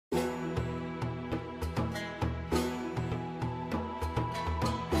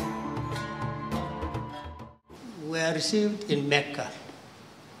were received in Mecca,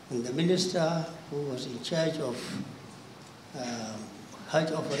 and the minister who was in charge of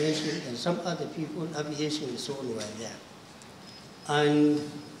Hajj operation and some other people, aviation and so on, were there. And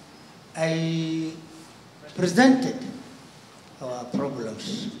I presented our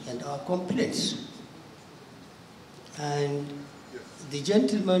problems and our complaints. And the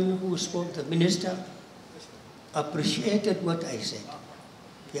gentleman who spoke, the minister, appreciated what I said.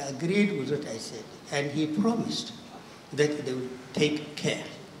 He agreed with what I said, and he promised that they would take care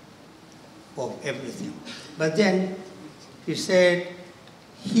of everything. But then he said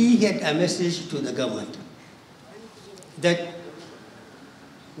he had a message to the government that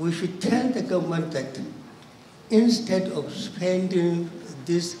we should tell the government that instead of spending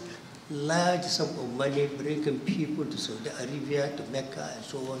this large sum of money bringing people to Saudi Arabia, to Mecca, and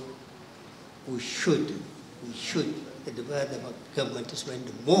so on, we should, the government to spend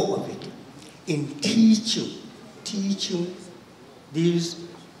more of it in teaching these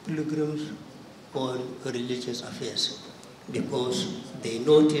pilgrims on religious affairs, because they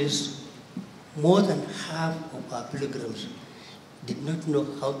noticed more than half of our pilgrims did not know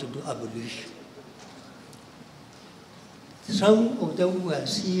how to do ablution. Some of them were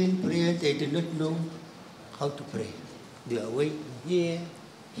seeing prayer, they did not know how to pray. They were waiting here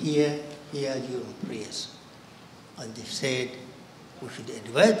during prayers. And they said, we should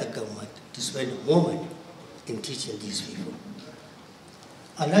advise the government to spend more money in teaching these people.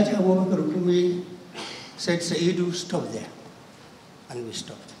 Alhaji Abubakar Kumi said, Saidu, stop there. And we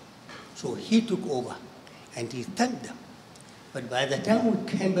stopped. So he took over and he thanked them. But by the time we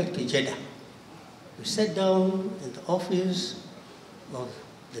came back to Jeddah, we sat down in the office of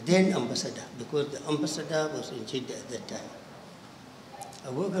the then ambassador, because the ambassador was in Jeddah at that time.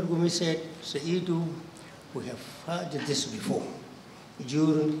 Abubakar Gumi said, Saidu, we have heard this before,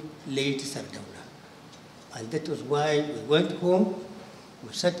 during late Sardauna. And that was why we went home,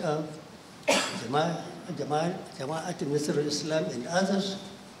 we set up Jama'at al-Nasr al-Islam and others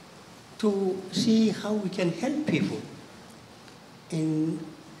to see how we can help people in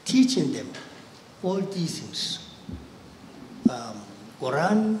teaching them all these things.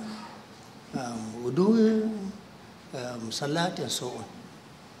 Quran, wudu, salat, and so on.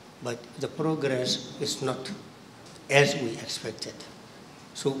 But the progress is not as we expected.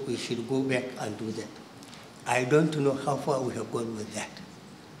 So we should go back and do that. I don't know how far we have gone with that.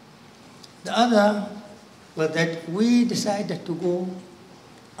 The other was that we decided to go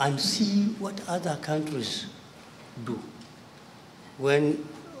and see what other countries do when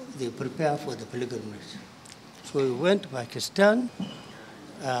they prepare for the pilgrimage. So we went to Pakistan,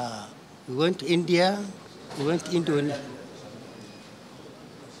 we went to India, we went to Indonesia.